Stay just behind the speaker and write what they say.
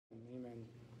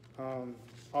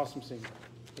Awesome singer.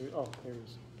 Oh, there it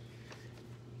is.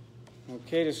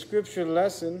 Okay, the scripture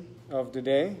lesson of the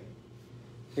day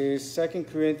is 2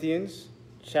 Corinthians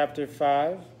chapter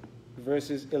 5,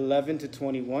 verses 11 to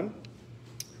 21.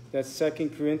 That's 2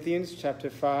 Corinthians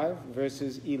chapter 5,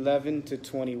 verses 11 to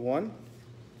 21.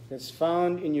 That's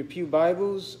found in your pew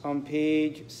Bibles on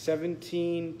page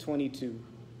 1722.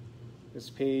 It's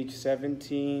page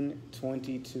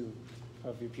 1722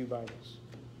 of your pew Bibles.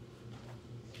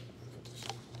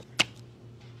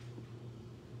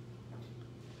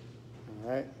 All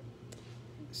right.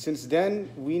 Since then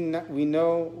we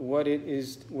know what it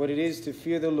is to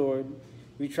fear the Lord.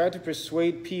 We try to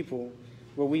persuade people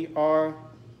what we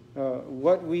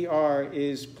are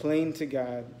is plain to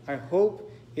God. I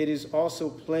hope it is also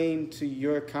plain to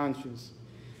your conscience.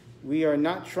 We are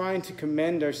not trying to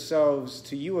commend ourselves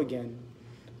to you again,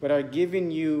 but are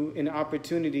giving you an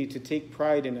opportunity to take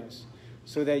pride in us,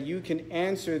 so that you can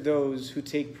answer those who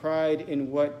take pride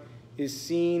in what is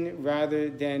seen rather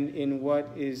than in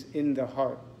what is in the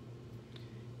heart.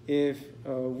 If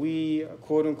we,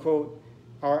 quote unquote,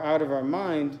 are out of our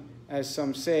mind, as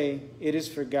some say, it is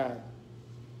for God.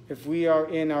 If we are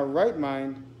in our right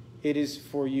mind, it is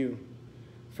for you.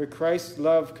 For Christ's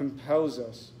love compels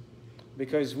us,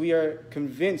 because we are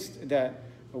convinced that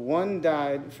one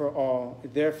died for all,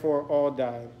 therefore all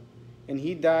died. And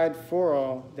he died for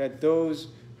all, that those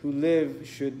who live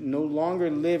should no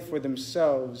longer live for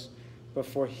themselves, but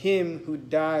for him who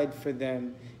died for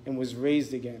them and was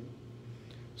raised again.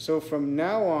 So from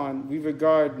now on, we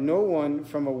regard no one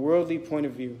from a worldly point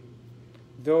of view.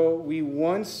 Though we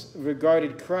once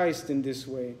regarded Christ in this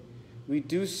way, we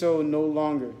do so no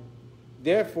longer.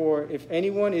 Therefore, if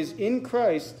anyone is in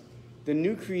Christ, the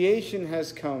new creation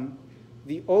has come,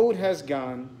 the old has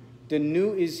gone, the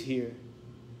new is here.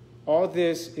 All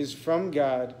this is from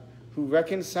God, who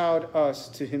reconciled us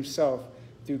to himself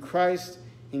through Christ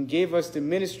and gave us the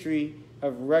ministry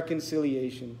of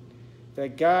reconciliation,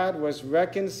 that God was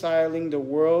reconciling the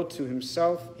world to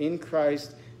himself in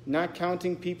Christ, not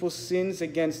counting people's sins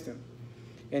against them.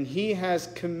 And he has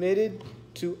committed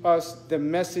to us the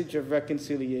message of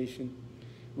reconciliation.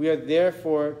 We are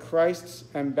therefore Christ's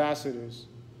ambassadors.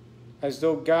 As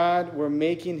though God were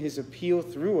making his appeal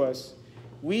through us,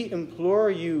 we implore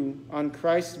you on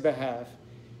Christ's behalf,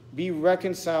 be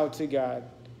reconciled to God.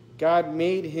 God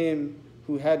made him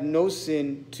who had no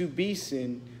sin to be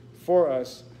sin for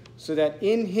us, so that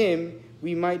in him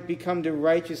we might become the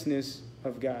righteousness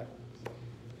of God.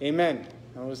 Amen.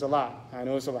 That was a lot. I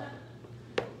know it's a lot.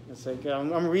 It's like,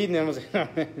 I'm reading them. I was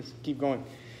like, keep going.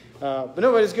 But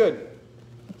no, but it's good.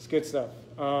 It's good stuff.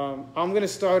 I'm going to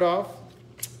start off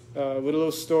with a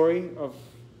little story of,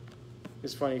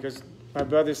 it's funny because my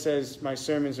brother says my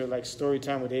sermons are like story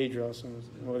time with Adriel. So,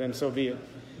 well, then so be it.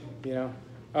 You know.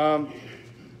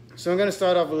 So I'm going to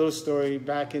start off with a little story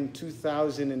back in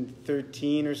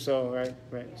 2013 or so, right?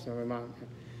 Right. So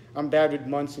I'm bad with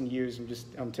months and years.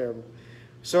 I'm terrible.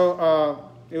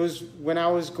 So it was when I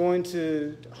was going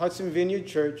to Hudson Vineyard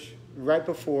Church right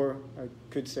before, I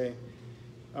could say.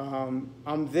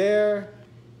 I'm there.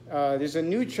 There's a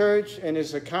new church, and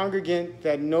there's a congregant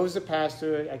that knows the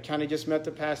pastor. I kind of just met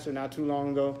the pastor not too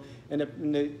long ago, and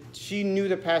she knew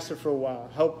the pastor for a while,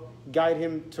 helped guide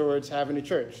him towards having a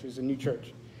church. It's a new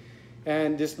church.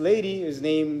 And this lady is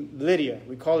named Lydia.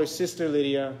 We call her Sister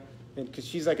Lydia, because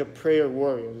she's like a prayer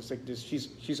warrior. It's like this.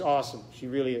 She's awesome. She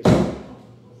really is.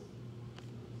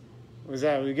 Was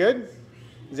that we good?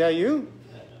 Is that you?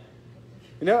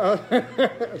 No,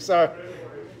 I'm sorry.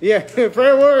 Yeah,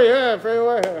 prayer warrior. Yeah, prayer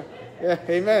warrior. Yeah,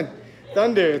 amen.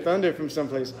 Thunder from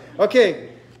someplace. Okay,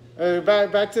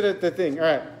 back to the thing. All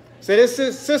right. So this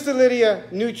is Sister Lydia,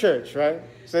 new church, right?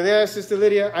 So there's Sister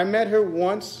Lydia. I met her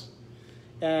once.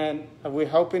 And we're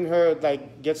helping her,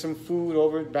 like, get some food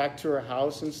over back to her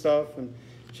house and stuff. And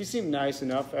she seemed nice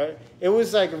enough. It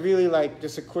was, like, really, like,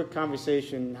 just a quick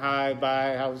conversation. Hi,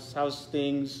 bye, how's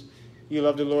things? You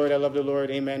love the Lord, I love the Lord,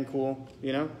 amen, cool,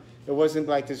 you know? It wasn't,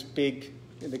 like, this big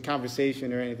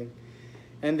conversation or anything.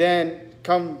 And then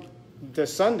come the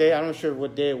Sunday, I'm not sure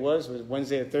what day it was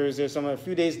Wednesday or Thursday or something, a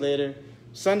few days later,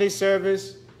 Sunday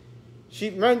service.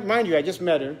 She, mind you, I just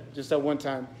met her just at one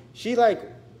time. She, like,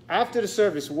 after the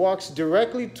service, walks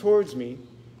directly towards me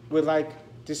with, like,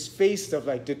 this face of,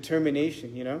 like,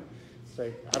 determination, you know? It's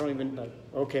like, I don't even, like,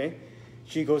 okay.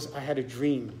 She goes, I had a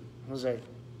dream. I was like,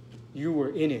 you were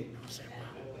in it. I was like, wow,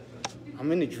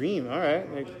 I'm in a dream, all right.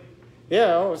 Like,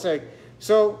 yeah, I was like,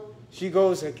 so she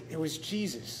goes, like, it was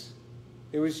Jesus.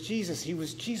 It was Jesus.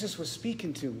 Jesus was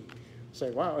speaking to me. It's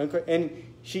like, wow. And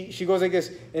she goes like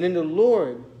this, and then the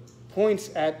Lord points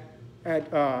at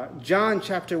at John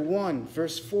chapter 1,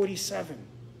 verse 47.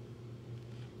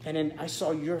 And then I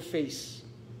saw your face.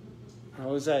 I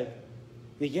was like,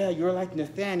 yeah, you're like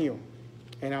Nathaniel.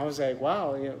 And I was like,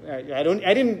 wow, I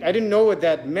didn't know what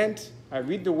that meant. I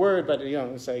read the word, but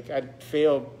it's like I'd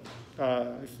fail.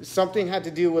 Something had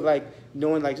to do with like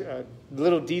knowing like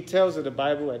little details of the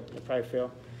Bible. I'd probably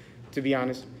fail, to be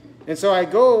honest. And so I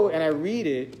go and I read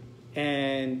it,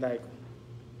 and like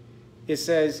it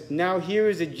says, "Now here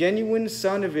is a genuine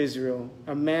son of Israel,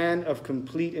 a man of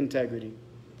complete integrity."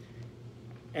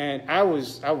 And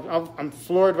I'm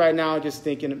floored right now just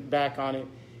thinking back on it.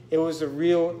 It was a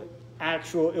real,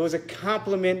 it was a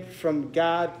compliment from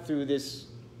God through this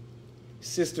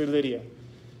sister Lydia.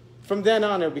 From then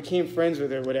on, I became friends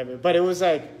with her, whatever. But it was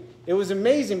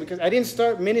amazing because I didn't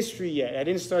start ministry yet. I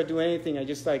didn't start doing anything. I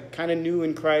just like kind of knew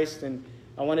in Christ, and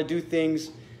I want to do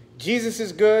things. Jesus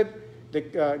is good.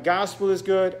 The gospel is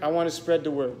good. I want to spread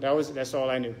the word. That's all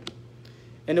I knew.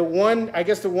 And the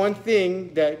one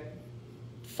thing that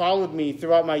followed me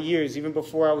throughout my years, even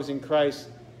before I was in Christ,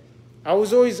 I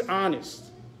was always honest.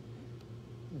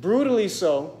 Brutally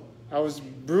so. I was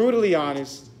brutally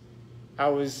honest. I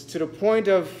was to the point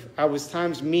of, I was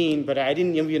times mean, but I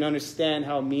didn't even understand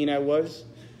how mean I was.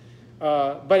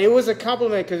 But it was a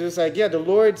compliment because it was like, yeah, the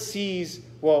Lord sees,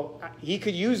 well, he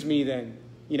could use me then,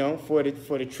 for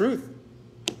the truth.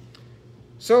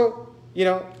 So,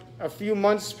 a few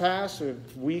months passed, or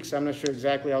weeks, I'm not sure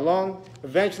exactly how long.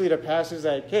 Eventually the pastor's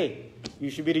like, hey,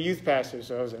 you should be the youth pastor.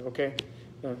 So I was like, okay,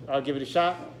 I'll give it a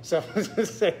shot. So I was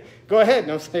just say, go ahead.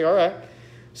 And I was like, all right.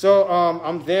 So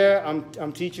I'm there.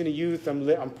 I'm teaching the youth.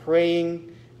 I'm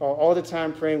praying all the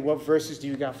time, praying. What verses do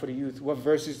you got for the youth? What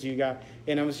verses do you got?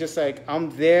 And I was just like, I'm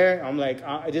there. I'm like,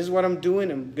 this is what I'm doing.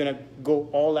 I'm gonna go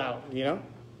all out,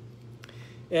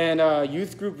 And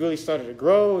youth group really started to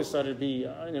grow. It started to be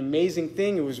an amazing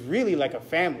thing. It was really like a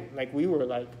family. Like we were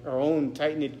like our own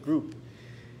tight-knit group.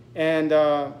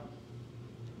 And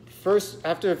first,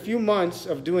 after a few months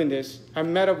of doing this, I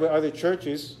met up with other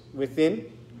churches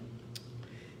within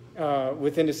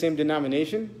the same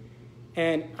denomination.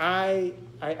 And I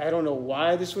don't know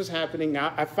why this was happening.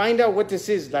 Now, I find out what this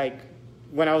is like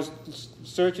when I was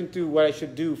searching through what I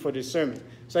should do for this sermon.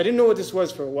 So I didn't know what this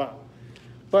was for a while.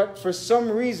 But for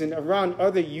some reason, around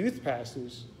other youth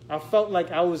pastors, I felt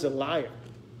like I was a liar.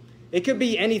 It could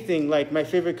be anything, like my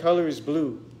favorite color is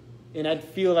blue. And I'd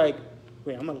feel like,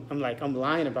 wait, I'm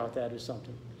lying about that or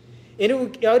something. And it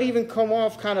would even come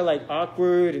off kind of like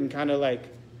awkward and kind of like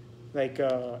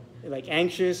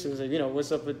anxious. It was like,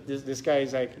 what's up with this guy?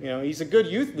 He's like, he's a good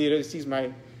youth leader. He sees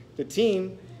the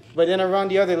team. But then around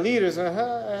the other leaders,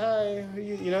 hi,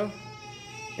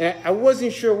 And I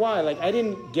wasn't sure why. Like, I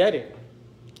didn't get it.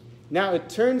 Now, it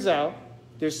turns out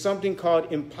there's something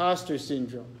called imposter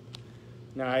syndrome.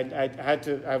 Now,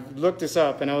 I've looked this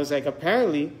up, and I was like,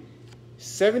 apparently,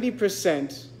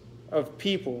 70% of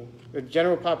people, the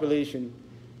general population,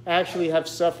 actually have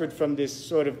suffered from this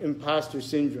sort of imposter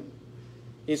syndrome.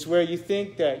 It's where you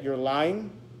think that you're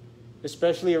lying,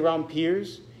 especially around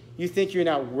peers. You think you're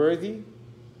not worthy.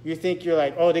 You think you're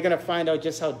like, oh, they're going to find out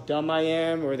just how dumb I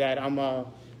am, or that I'm a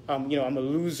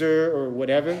loser or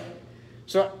whatever.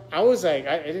 So I was like,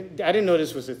 I didn't know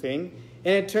this was a thing.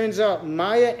 And it turns out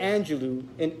Maya Angelou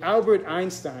and Albert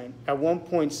Einstein at one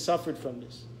point suffered from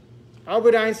this.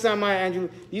 Albert Einstein, Maya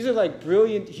Angelou, these are like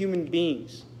brilliant human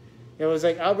beings. It was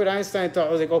like Albert Einstein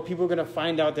thought, people are going to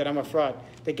find out that I'm a fraud.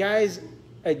 The guy's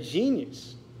a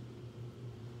genius.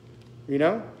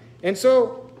 And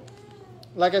so,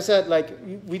 like I said, like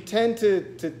we tend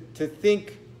to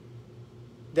think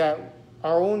that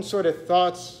our own sort of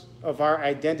thoughts of our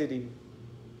identity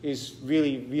is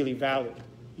really, really valid.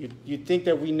 You think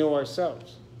that we know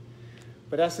ourselves.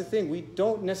 But that's the thing. We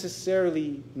don't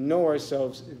necessarily know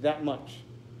ourselves that much.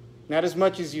 Not as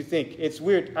much as you think. It's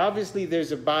weird. Obviously,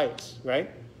 there's a bias,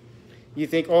 right? You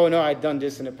think, oh, no, I've done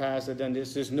this in the past. I've done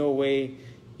this. There's no way,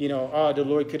 the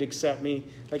Lord could accept me.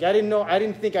 Like, I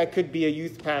didn't think I could be a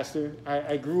youth pastor.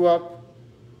 I grew up,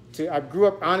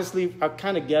 honestly,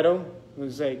 kind of ghetto. It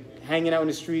was like hanging out in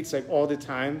the streets like all the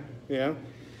time,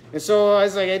 And so I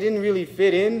was like, I didn't really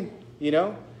fit in,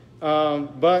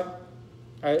 but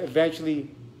I eventually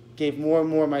gave more and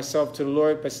more of myself to the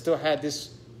Lord, but still had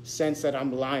this sense that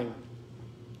I'm lying.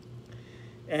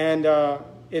 And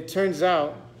it turns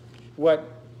out what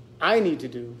I need to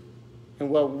do and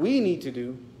what we need to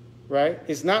do, right,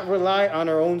 is not rely on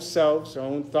our own selves, our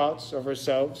own thoughts of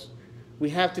ourselves.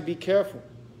 We have to be careful.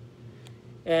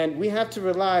 And we have to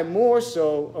rely more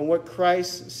so on what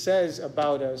Christ says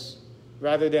about us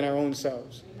rather than our own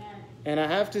selves. Amen. And I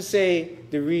have to say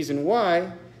the reason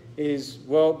why is,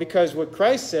 well, because what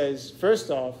Christ says, first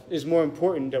off, is more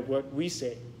important than what we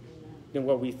say, than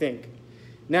what we think.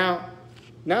 Now,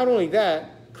 not only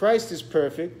that, Christ is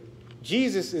perfect.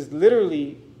 Jesus is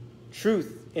literally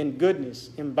truth and goodness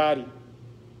embodied.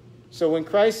 So when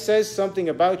Christ says something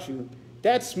about you,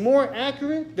 that's more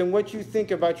accurate than what you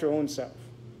think about your own self.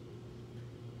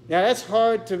 Now, that's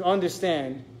hard to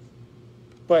understand,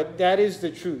 but that is the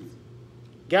truth.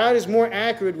 God is more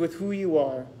accurate with who you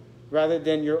are rather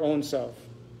than your own self.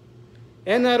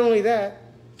 And not only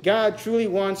that, God truly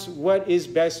wants what is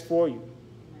best for you.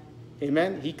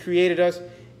 Amen? He created us.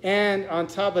 And on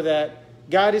top of that,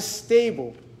 God is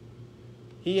stable.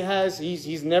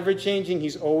 He's never changing.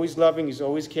 He's always loving. He's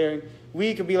always caring.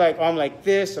 We could be like, oh, I'm like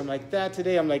this, I'm like that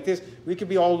today, I'm like this. We could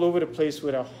be all over the place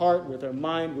with our heart, with our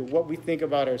mind, with what we think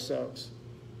about ourselves.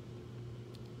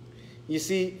 You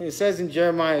see, it says in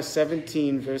Jeremiah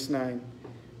 17, verse 9,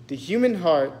 the human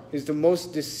heart is the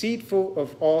most deceitful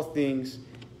of all things,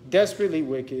 desperately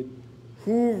wicked.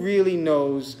 Who really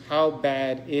knows how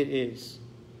bad it is?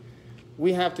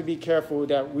 We have to be careful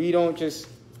that we don't just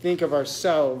think of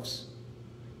ourselves.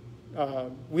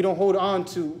 We don't hold on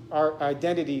to our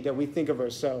identity that we think of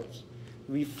ourselves.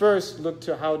 We first look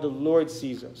to how the Lord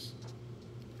sees us.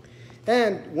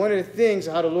 And one of the things,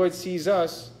 how the Lord sees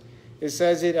us, it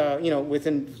says it,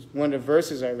 within one of the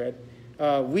verses I read,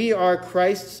 we are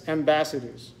Christ's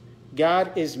ambassadors.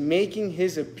 God is making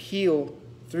his appeal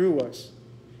through us.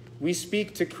 We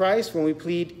speak to Christ when we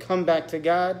plead, come back to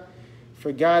God.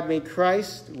 For God made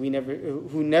Christ,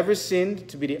 who never sinned,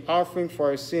 to be the offering for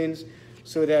our sins,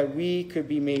 so that we could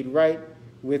be made right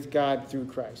with God through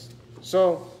Christ.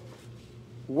 So,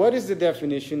 what is the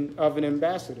definition of an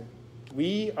ambassador?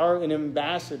 We are an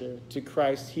ambassador to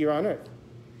Christ here on earth.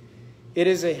 It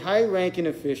is a high-ranking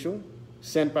official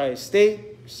sent by a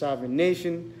state, sovereign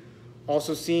nation,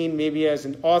 also seen maybe as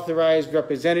an authorized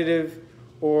representative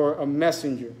or a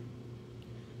messenger.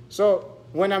 So,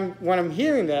 when I'm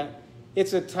hearing that,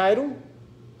 it's a title.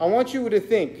 I want you to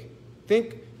think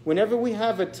whenever we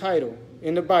have a title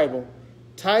in the Bible,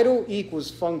 title equals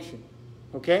function,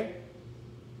 okay?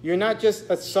 You're not just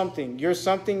a something. You're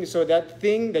something, so that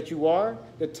thing that you are,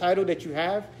 the title that you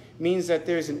have, means that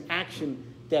there's an action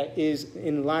that is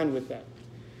in line with that.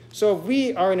 So if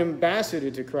we are an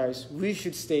ambassador to Christ, we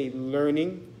should stay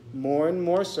learning more and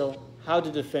more so how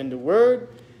to defend the word,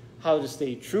 how to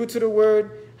stay true to the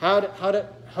word, how to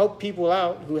help people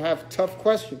out who have tough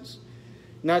questions.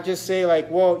 Not just say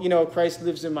like, well, Christ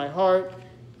lives in my heart.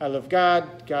 I love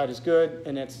God. God is good.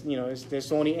 And that's, that's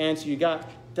the only answer you got.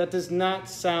 That does not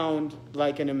sound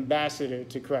like an ambassador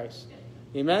to Christ.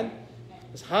 Amen?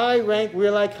 It's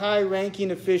we're like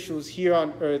high-ranking officials here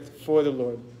on earth for the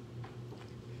Lord.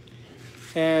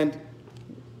 And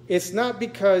it's not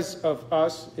because of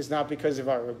us. It's not because of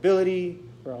our ability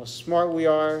or how smart we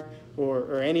are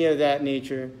or any of that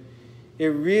nature. It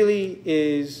really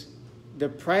is the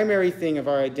primary thing of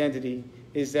our identity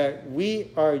is that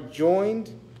we are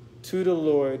joined to the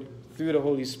Lord through the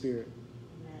Holy Spirit.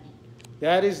 Amen.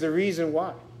 That is the reason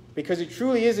why. Because it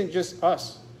truly isn't just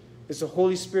us. It's the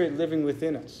Holy Spirit living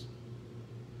within us.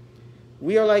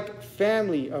 We are like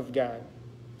family of God,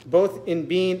 both in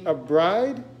being a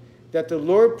bride that the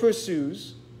Lord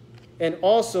pursues, and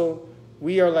also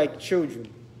we are like children.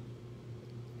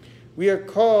 We are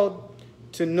called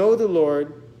to know the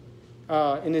Lord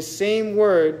in the same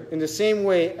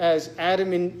way as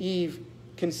Adam and Eve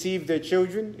conceived their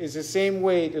children, is the same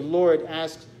way the Lord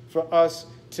asks for us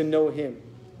to know him.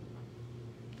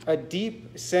 A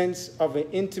deep sense of an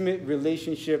intimate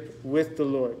relationship with the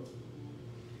Lord.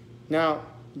 Now,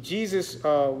 Jesus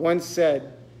once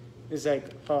said, it's like,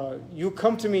 you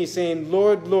come to me saying,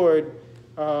 Lord, Lord,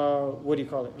 what do you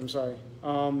call it? I'm sorry.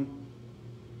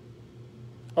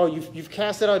 You've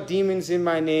casted out demons in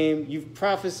my name. You've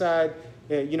prophesied.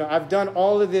 I've done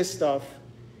all of this stuff.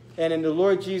 And then the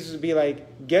Lord Jesus would be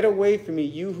like, get away from me,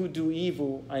 you who do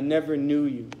evil. I never knew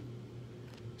you.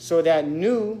 So that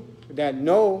knowing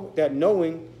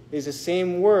is the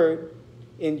same word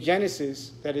in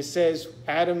Genesis that it says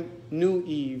Adam knew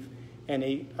Eve and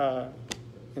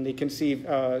they conceived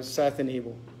Seth and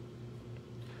Abel.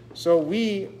 So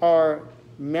we are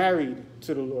married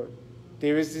to the Lord.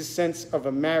 There is this sense of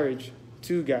a marriage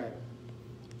to God.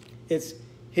 It's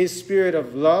his spirit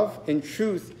of love and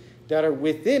truth that are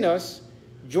within us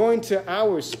joined to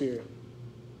our spirit.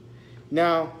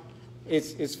 Now,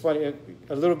 it's funny,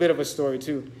 a little bit of a story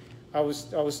too. I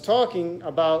was talking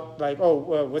about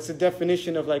what's the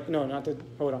definition of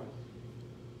hold on.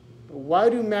 Why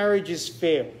do marriages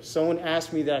fail? Someone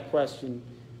asked me that question.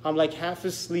 I'm like half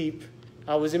asleep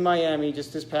I was in Miami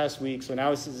just this past week, so now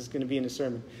this is going to be in the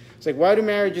sermon. It's like, why do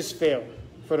marriages fail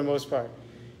for the most part?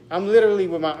 I'm literally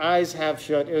with my eyes half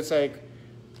shut. It's like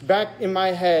back in my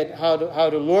head how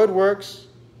the Lord works.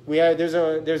 There's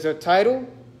a title,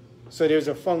 so there's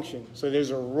a function, so there's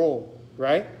a role,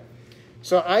 right?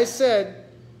 So I said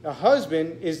a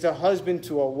husband is the husband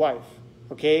to a wife,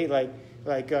 okay?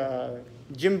 Like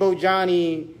Jimbo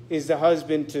Johnny is the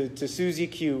husband to Susie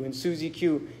Q, and Susie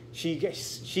Q,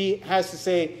 she has to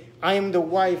say, I am the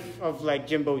wife of like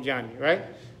Jimbo Johnny, right?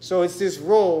 So it's this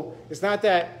role. It's not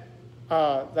that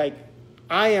like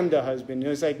I am the husband.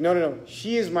 It's like, no,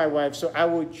 she is my wife, so I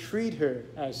would treat her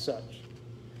as such.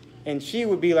 And she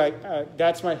would be like,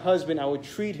 that's my husband, I would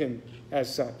treat him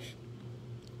as such.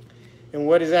 And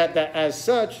what is that as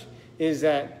such is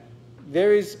that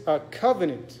there is a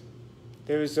covenant.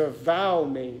 There is a vow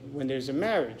made when there's a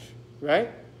marriage, right?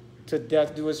 To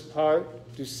death do us part,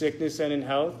 through sickness and in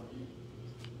health,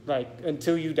 like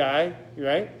until you die,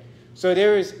 right? So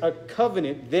there is a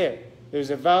covenant there. There's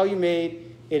a vow you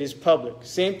made. It is public.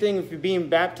 Same thing if you're being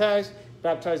baptized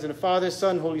in the Father,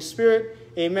 Son, Holy Spirit.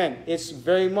 Amen. It's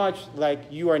very much like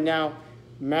you are now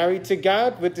married to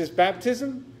God with this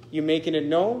baptism. You're making it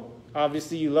known.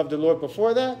 Obviously, you loved the Lord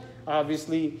before that.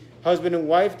 Obviously, husband and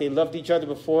wife, they loved each other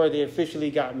before they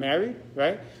officially got married,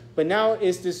 right? But now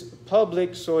it's this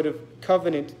public sort of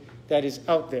covenant that is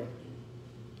out there.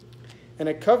 And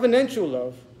a covenantal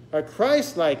love, a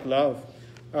Christ-like love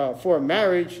for a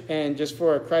marriage and just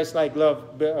for a Christ-like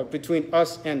love between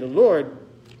us and the Lord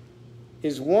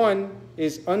is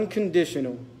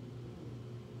unconditional.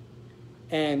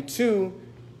 And two,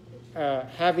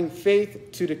 having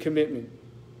faith to the commitment.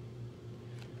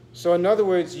 So in other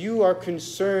words, you are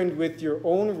concerned with your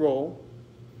own role,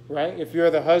 right? If you're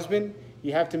the husband,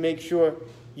 you have to make sure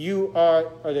you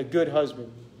are the good husband.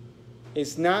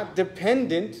 It's not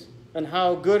dependent on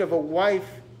how good of a wife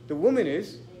the woman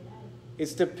is.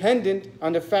 It's dependent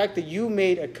on the fact that you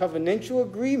made a covenantal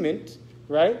agreement,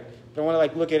 right? Don't want to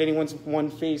like look at anyone's one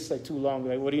face like too long.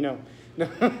 Like, what do you know? No.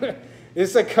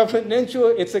 It's a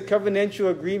covenantal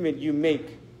agreement you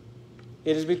make.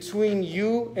 It is between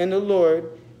you and the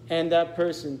Lord and that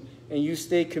person, and you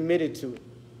stay committed to it.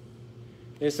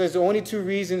 It says the only two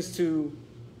reasons to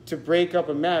break up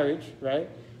a marriage, right,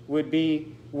 would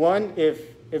be one, if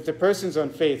the person's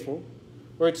unfaithful,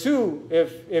 or two,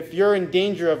 if you're in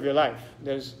danger of your life.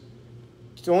 There's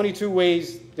only two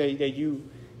ways that you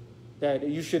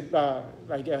should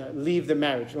leave the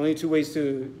marriage. Only two ways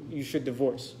you should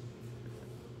divorce.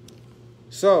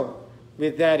 So,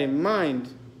 with that in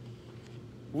mind,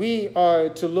 we are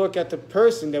to look at the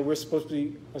person that we're supposed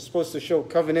to show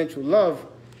covenantal love,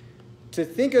 to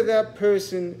think of that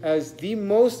person as the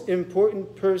most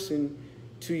important person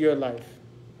to your life.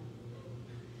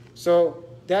 So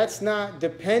that's not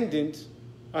dependent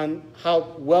on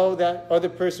how well that other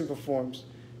person performs.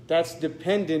 That's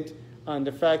dependent on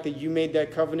the fact that you made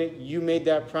that covenant, you made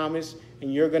that promise,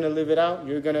 and you're going to live it out.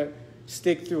 You're going to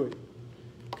stick through it.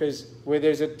 Because where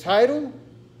there's a title,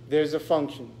 there's a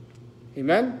function.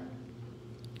 Amen?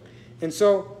 And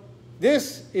so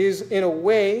this is in a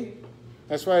way,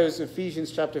 that's why it's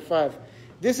Ephesians chapter 5.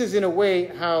 This is in a way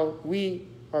how we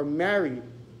are married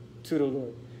to the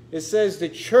Lord. It says the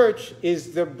church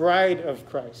is the bride of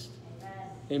Christ.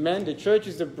 Amen? The church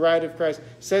is the bride of Christ. It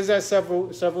says that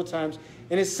several times.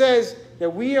 And it says that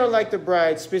we are like the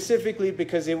bride specifically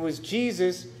because it was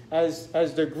Jesus as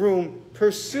the groom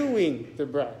pursuing the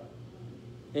bride.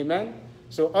 Amen?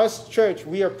 So us, church,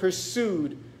 we are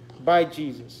pursued by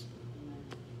Jesus.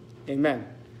 Amen.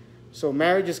 So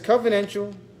marriage is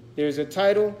covenantal. There's a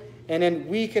title. And then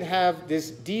we could have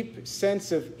this deep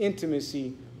sense of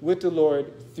intimacy with the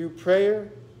Lord through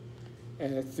prayer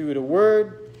and through the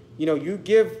word. You know, you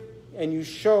give and you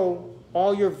show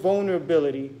all your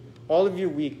vulnerability, all of your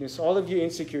weakness, all of your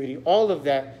insecurity, all of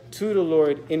that to the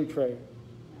Lord in prayer.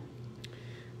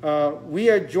 We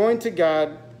are joined to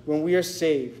God when we are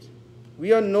saved.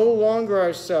 We are no longer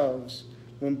ourselves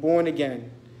when born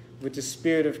again with the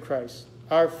Spirit of Christ.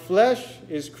 Our flesh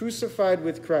is crucified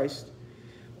with Christ.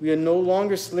 We are no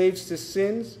longer slaves to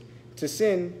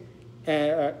sin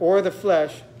or the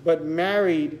flesh, but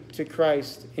married to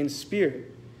Christ in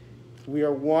spirit. We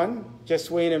are one, just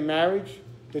the way in a marriage,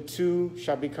 the two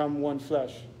shall become one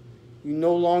flesh. You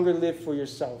no longer live for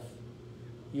yourself.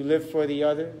 You live for the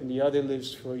other, and the other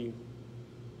lives for you.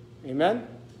 Amen?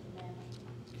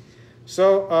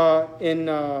 So in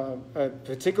a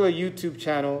particular YouTube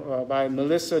channel by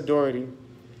Melissa Doherty,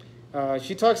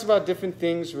 she talks about different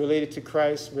things related to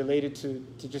Christ, related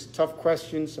to just tough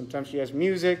questions. Sometimes she has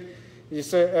music.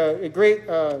 just a great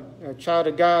child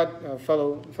of God,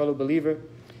 fellow believer.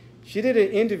 She did an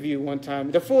interview one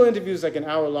time. The full interview is like an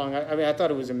hour long. I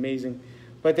thought it was amazing.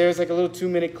 But there's like a little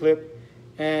 2-minute clip,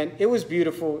 and it was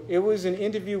beautiful. It was an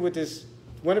interview with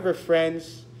one of her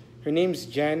friends. Her name's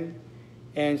Jen,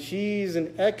 and she's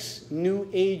an ex-New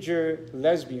Ager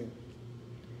lesbian.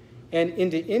 And in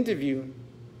the interview,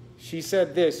 she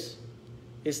said this: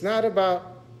 it's not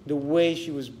about the way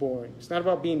she was born. It's not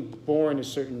about being born a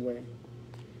certain way.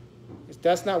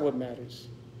 That's not what matters.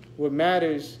 What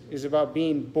matters is about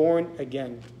being born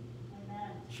again. Amen.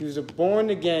 She was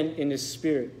born again in the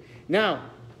Spirit. Now,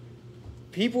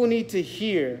 people need to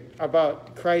hear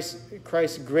about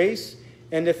Christ's grace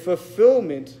and the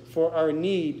fulfillment for our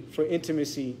need for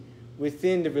intimacy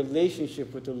within the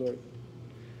relationship with the Lord.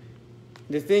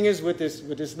 The thing is with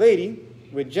this lady,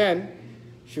 with Jen,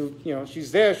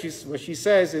 she's there. What she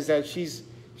says is that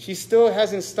she still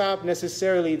hasn't stopped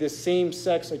necessarily the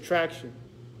same-sex attraction,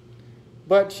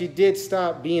 but she did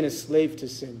stop being a slave to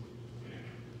sin.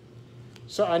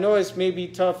 So I know it's maybe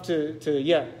tough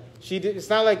it's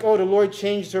not like, oh, the Lord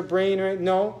changed her brain, right?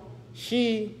 No,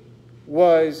 she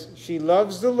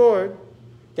loves the Lord.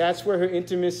 That's where her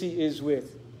intimacy is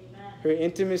with. Amen. Her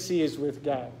intimacy is with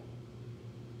God.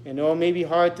 And it may be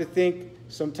hard to think.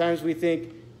 Sometimes we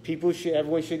think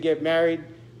everyone should get married.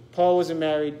 Paul wasn't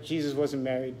married. Jesus wasn't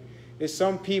married. There's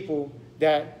some people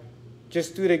that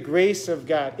just through the grace of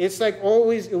God. It's like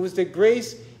always, it was the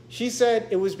grace. She said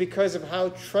it was because of how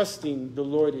trusting the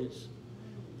Lord is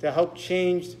that helped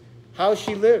change how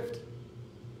she lived.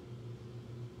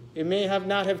 It may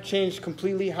not have changed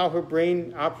completely how her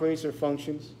brain operates or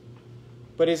functions,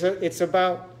 but it's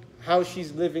about how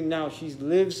she's living now. She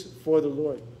lives for the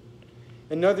Lord.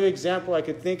 Another example I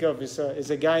could think of is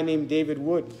a guy named David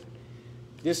Wood.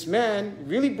 This man,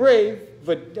 really brave,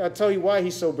 but I'll tell you why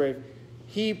he's so brave.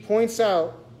 He points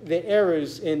out the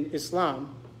errors in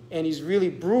Islam, and he's really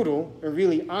brutal and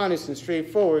really honest and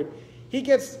straightforward. He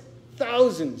gets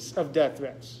thousands of death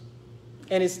threats.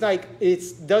 And it's like,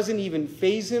 it doesn't even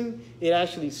faze him. It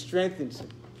actually strengthens him.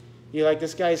 You're like,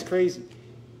 this guy's crazy.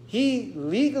 He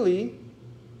legally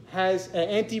has an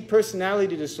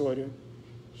anti-personality disorder.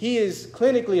 He is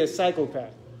clinically a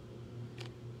psychopath.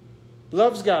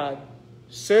 Loves God,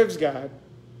 serves God.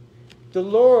 The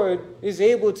Lord is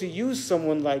able to use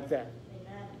someone like that.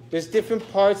 Amen. There's different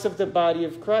parts of the body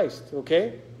of Christ,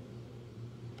 okay?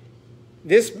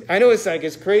 I know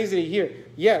it's crazy to hear.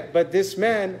 Yeah, but this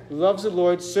man loves the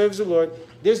Lord, serves the Lord.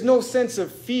 There's no sense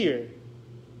of fear,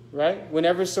 right?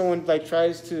 Whenever someone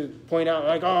tries to point out,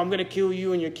 oh, I'm going to kill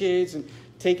you and your kids and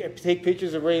take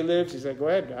pictures of where he lives, he's like, go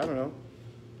ahead, I don't know.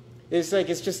 It's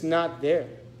just not there.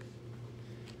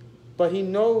 But he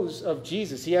knows of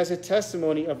Jesus. He has a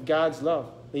testimony of God's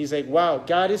love. He's like, wow,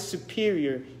 God is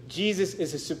superior. Jesus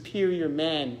is a superior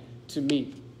man to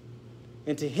me.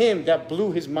 And to him, that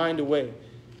blew his mind away,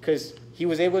 because he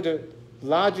was able to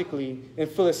logically and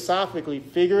philosophically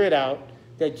figure it out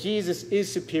that Jesus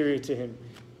is superior to him.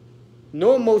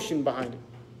 No emotion behind it.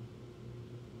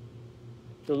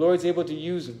 The Lord's able to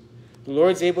use him. The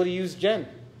Lord's able to use Jen.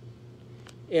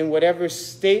 In whatever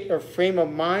state or frame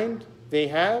of mind they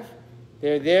have,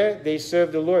 they're there, they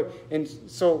serve the Lord. And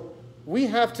so we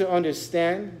have to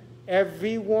understand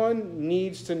everyone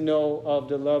needs to know of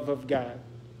the love of God.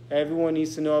 Everyone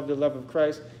needs to know of the love of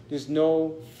Christ. There's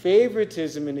no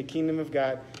favoritism in the kingdom of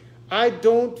God. I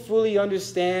don't fully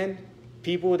understand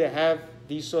people that have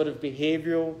these sort of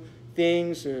behavioral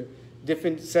things or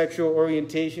different sexual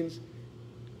orientations.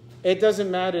 It doesn't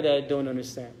matter that I don't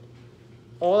understand.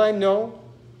 All I know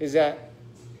is that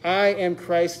I am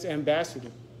Christ's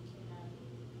ambassador.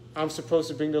 I'm supposed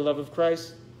to bring the love of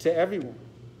Christ to everyone.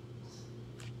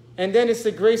 And then it's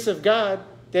the grace of God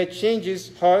that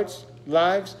changes hearts,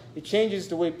 lives. It changes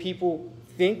the way people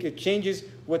think. It changes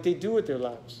what they do with their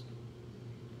lives.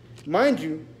 Mind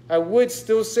you, I would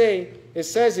still say, it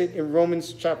says it in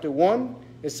Romans chapter 1.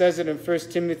 It says it in 1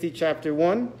 Timothy chapter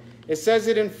 1. It says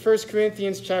it in 1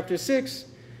 Corinthians chapter 6,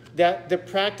 that the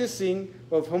practicing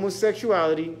of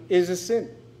homosexuality is a sin.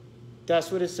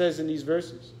 That's what it says in these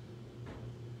verses.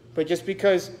 But just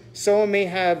because someone may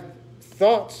have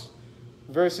thoughts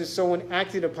versus someone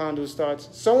acted upon those thoughts,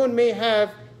 someone may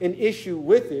have an issue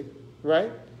with it,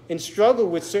 right? And struggle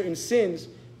with certain sins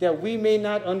that we may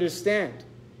not understand.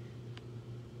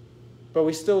 But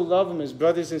we still love them as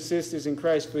brothers and sisters in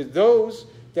Christ. For those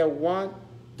that want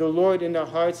the Lord in their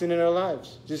hearts and in their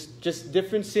lives. Just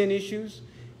different sin issues.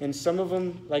 And some of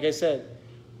them, like I said,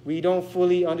 we don't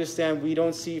fully understand. We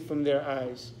don't see from their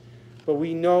eyes. But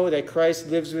we know that Christ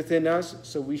lives within us,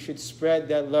 so we should spread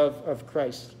that love of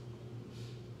Christ.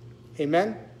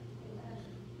 Amen?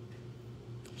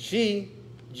 she,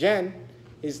 Jen,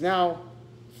 is now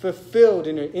fulfilled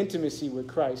in her intimacy with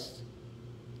Christ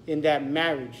in that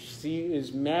marriage. She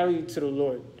is married to the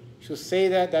Lord. She'll say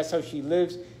that. That's how she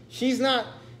lives. She's not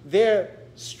there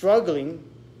struggling.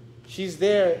 She's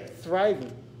there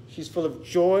thriving. She's full of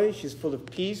joy. She's full of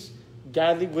peace,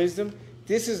 godly wisdom.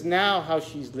 This is now how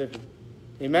she's living.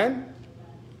 Amen?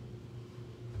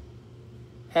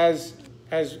 As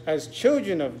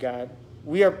children of God,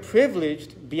 we are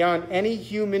privileged beyond any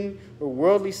human or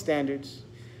worldly standards.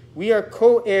 We are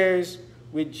co-heirs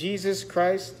with Jesus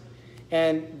Christ,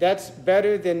 and that's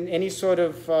better than any sort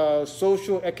of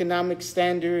social economic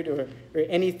standard or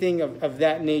anything of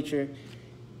that nature.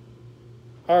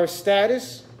 Our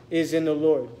status is in the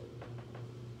Lord,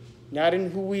 not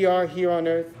in who we are here on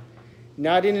earth,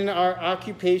 not in our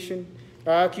occupation.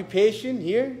 Our occupation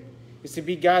here is to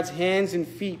be God's hands and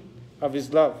feet of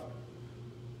his love.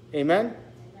 Amen?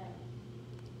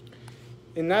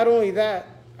 And not only that,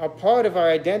 a part of our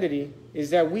identity is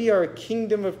that we are a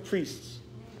kingdom of priests.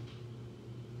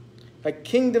 A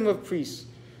kingdom of priests.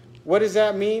 What does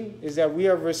that mean? Is that we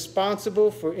are responsible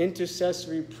for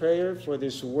intercessory prayer for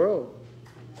this world.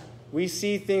 We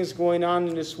see things going on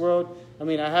in this world. I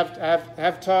mean, I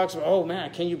have talks about, oh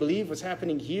man, can you believe what's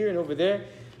happening here and over there?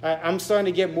 I'm starting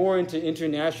to get more into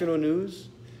international news.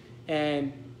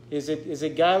 And is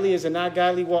it godly? Is it not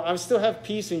godly? Well, I still have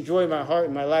peace and joy in my heart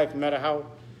and my life, no matter how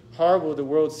horrible the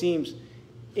world seems.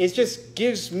 It just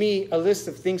gives me a list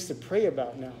of things to pray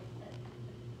about now.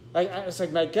 It's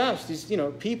like, my gosh, these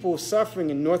people suffering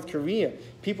in North Korea,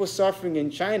 people suffering in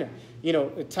China,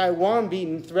 Taiwan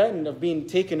being threatened of being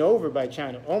taken over by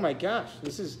China. Oh my gosh,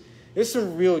 there's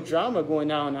some real drama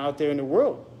going on out there in the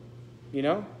world,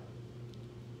 And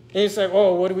it's like,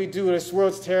 oh, what do we do? This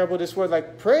world's terrible. This world,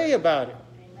 pray about it.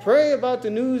 Amen. Pray about the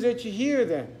news that you hear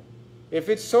then. If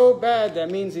it's so bad, that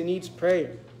means it needs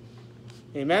prayer.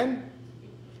 Amen?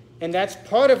 And that's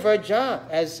part of our job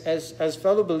as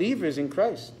fellow believers in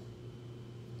Christ.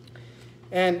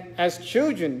 And as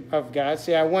children of God,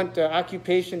 say, I want the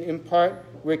occupation in part,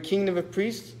 we're kingdom of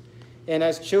priests. And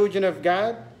as children of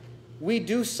God, we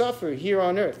do suffer here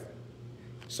on earth.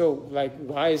 So,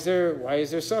 why is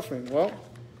there suffering? Well,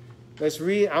 let's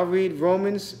read. I'll read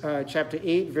Romans chapter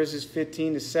 8, verses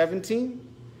 15 to 17.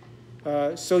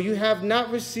 So you have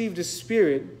not received a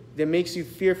spirit that makes you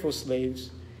fearful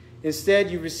slaves.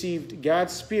 Instead, you received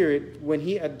God's Spirit when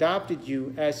he adopted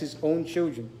you as his own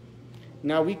children.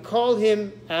 Now we call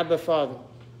him Abba Father.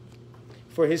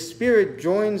 For his Spirit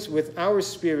joins with our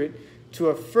spirit to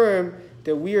affirm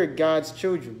that we are God's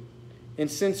children. And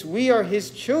since we are his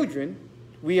children,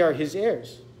 we are his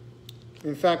heirs.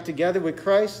 In fact, together with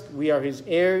Christ, we are his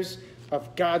heirs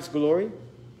of God's glory.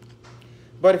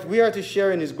 But if we are to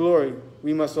share in his glory,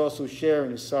 we must also share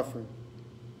in his suffering.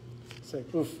 It's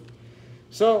like, oof.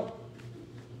 So,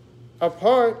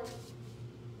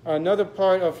 another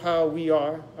part of how we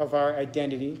are, of our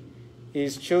identity,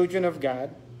 is children of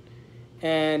God.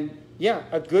 And yeah,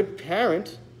 a good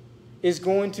parent is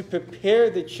going to prepare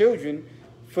the children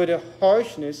for the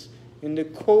harshness and the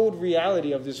cold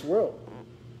reality of this world.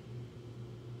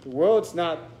 The world's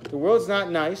not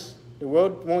nice. The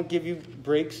world won't give you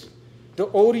breaks. The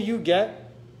older you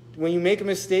get, when you make a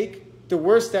mistake, the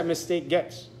worse that mistake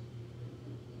gets.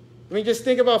 I mean, just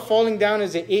think about falling down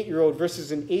as an 8-year-old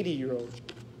versus an 80-year-old.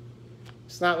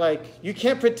 It's not like you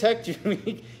can't protect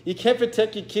you can't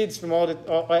protect your kids from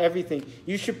everything.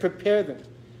 You should prepare them.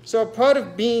 So a part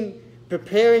of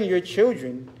preparing your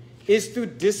children is through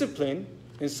discipline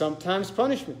and sometimes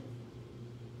punishment.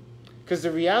 Because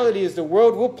the reality is the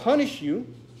world will punish you.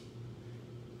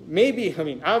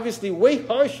 Obviously way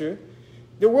harsher.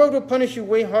 The world will punish you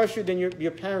way harsher than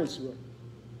your parents will.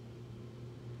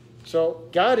 So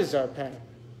God is our parent.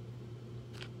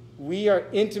 We are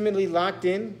intimately locked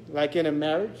in, like in a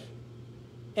marriage,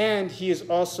 and he is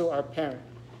also our parent.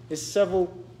 There's several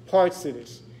parts to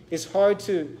this. It's hard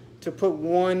to put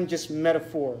one just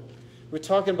metaphor. We're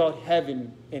talking about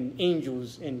heaven and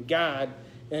angels and God,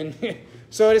 and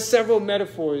so there's several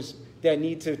metaphors that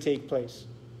need to take place.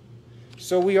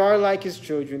 So we are like his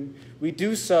children. We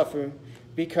do suffer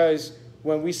because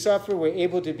when we suffer, we're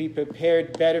able to be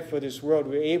prepared better for this world.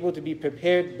 We're able to be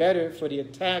prepared better for the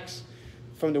attacks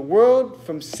from the world,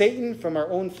 from Satan, from our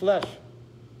own flesh.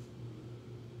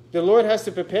 The Lord has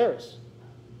to prepare us.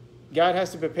 God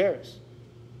has to prepare us.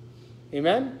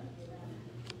 Amen?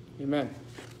 Amen.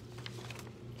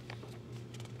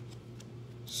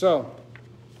 So,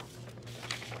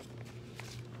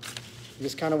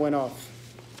 this kind of went off.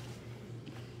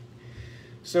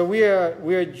 So we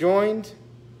are joined.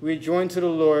 We're joined to the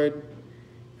Lord,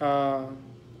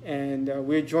 and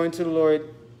we're joined to the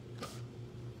Lord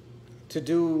to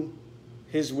do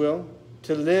his will,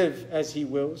 to live as he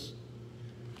wills.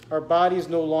 Our body is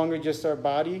no longer just our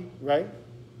body, right?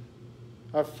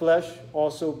 Our flesh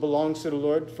also belongs to the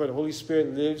Lord, for the Holy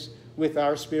Spirit lives with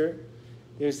our spirit.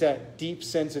 There's that deep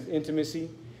sense of intimacy,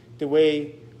 the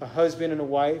way a husband and a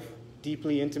wife,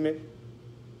 deeply intimate.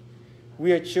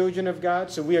 We are children of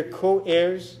God, so we are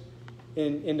co-heirs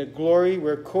in the glory.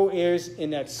 We're co-heirs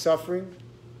in that suffering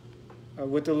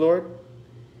with the Lord.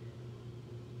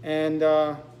 And,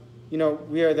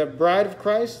 we are the bride of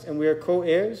Christ, and we are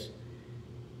co-heirs.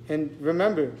 And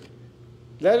remember,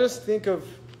 let us think of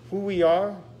who we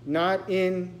are, not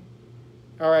in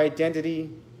our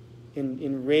identity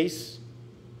in race,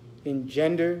 in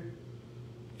gender,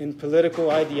 in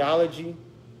political ideology,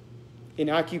 in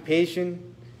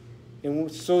occupation, in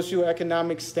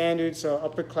socioeconomic standards,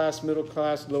 upper class, middle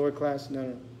class, lower class.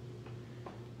 No.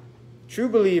 True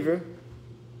believer,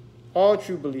 all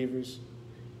true believers,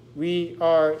 we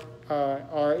are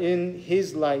in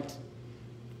his light.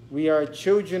 We are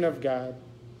children of God.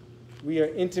 We are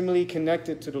intimately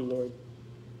connected to the Lord.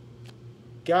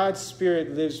 God's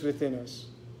Spirit lives within us.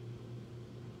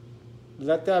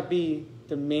 Let that be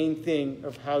the main thing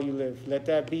of how you live. Let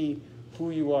that be who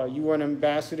you are. You are an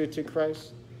ambassador to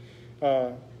Christ.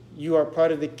 You are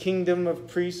part of the kingdom of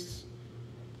priests.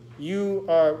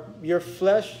 Your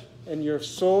flesh and your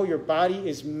soul, your body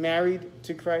is married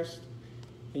to Christ.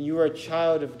 And you are a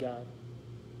child of God.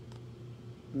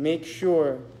 Make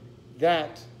sure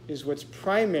that is what's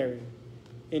primary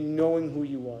in knowing who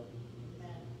you are.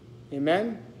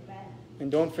 Amen? Amen?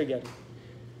 And don't forget it.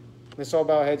 Let's all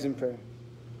bow our heads in prayer.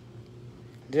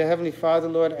 Dear Heavenly Father,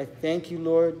 Lord, I thank you,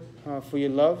 Lord, for your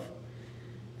love.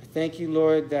 I thank you,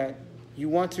 Lord, that you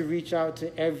want to reach out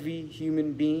to every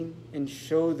human being and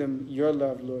show them your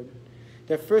love, Lord.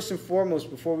 That first and foremost,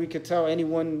 before we could tell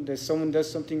anyone that someone does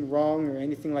something wrong or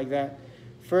anything like that,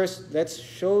 first, let's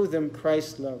show them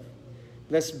Christ's love.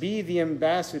 Let's be the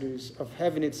ambassadors of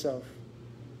heaven itself.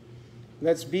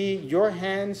 Let's be your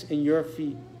hands and your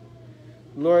feet.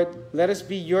 Lord, let us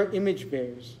be your image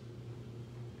bearers.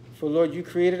 For, Lord, you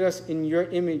created us in your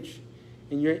image.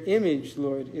 And your image,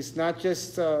 Lord, is not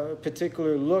just a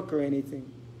particular look or anything.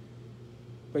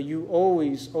 But you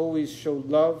always, always show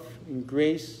love and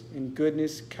grace and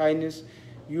goodness, kindness.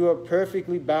 You are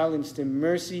perfectly balanced in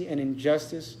mercy and in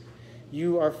justice.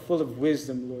 You are full of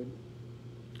wisdom, Lord.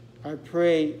 I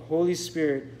pray, Holy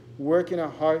Spirit, work in our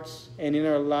hearts and in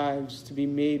our lives to be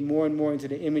made more and more into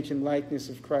the image and likeness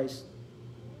of Christ.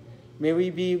 May we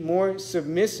be more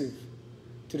submissive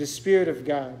to the Spirit of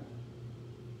God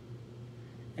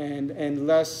and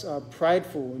less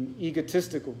prideful and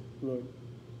egotistical, Lord.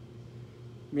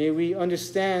 May we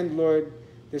understand, Lord,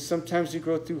 that sometimes we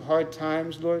go through hard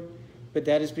times, Lord, but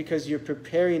that is because you're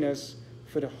preparing us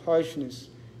for the harshness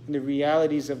and the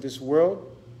realities of this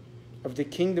world, of the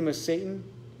kingdom of Satan,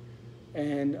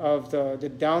 and of the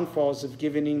downfalls of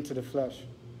giving in to the flesh.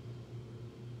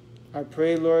 I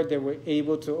pray, Lord, that we're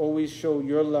able to always show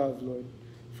your love, Lord,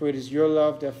 for it is your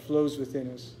love that flows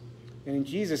within us. And in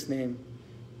Jesus' name,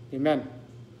 amen.